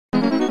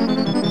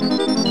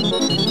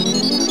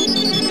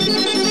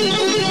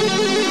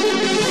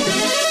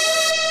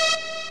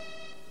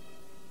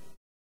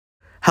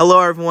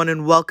Hello everyone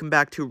and welcome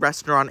back to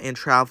Restaurant and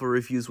Travel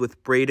Reviews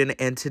with Braydan,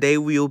 and today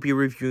we will be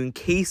reviewing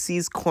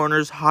Casey's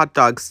Corners hot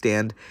dog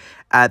stand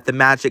at the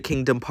Magic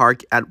Kingdom Park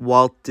at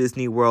Walt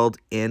Disney World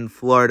in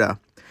Florida.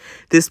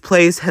 This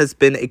place has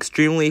been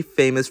extremely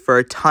famous for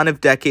a ton of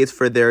decades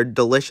for their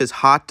delicious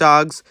hot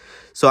dogs,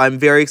 so I'm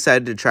very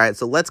excited to try it,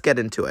 so let's get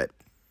into it.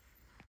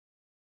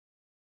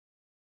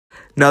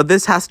 Now,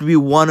 this has to be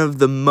one of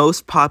the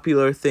most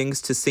popular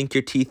things to sink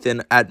your teeth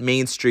in at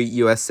Main Street,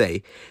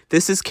 USA.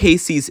 This is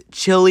Casey's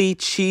chili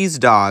cheese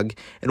dog,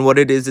 and what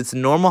it is, it's a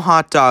normal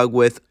hot dog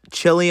with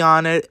chili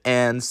on it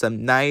and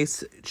some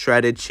nice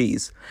shredded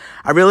cheese.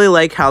 I really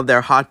like how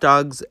their hot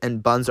dogs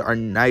and buns are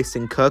nice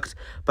and cooked,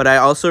 but I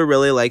also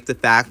really like the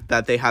fact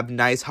that they have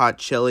nice hot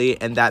chili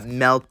and that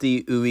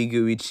melty, ooey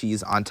gooey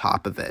cheese on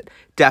top of it.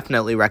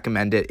 Definitely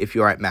recommend it if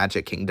you are at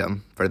Magic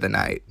Kingdom for the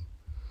night.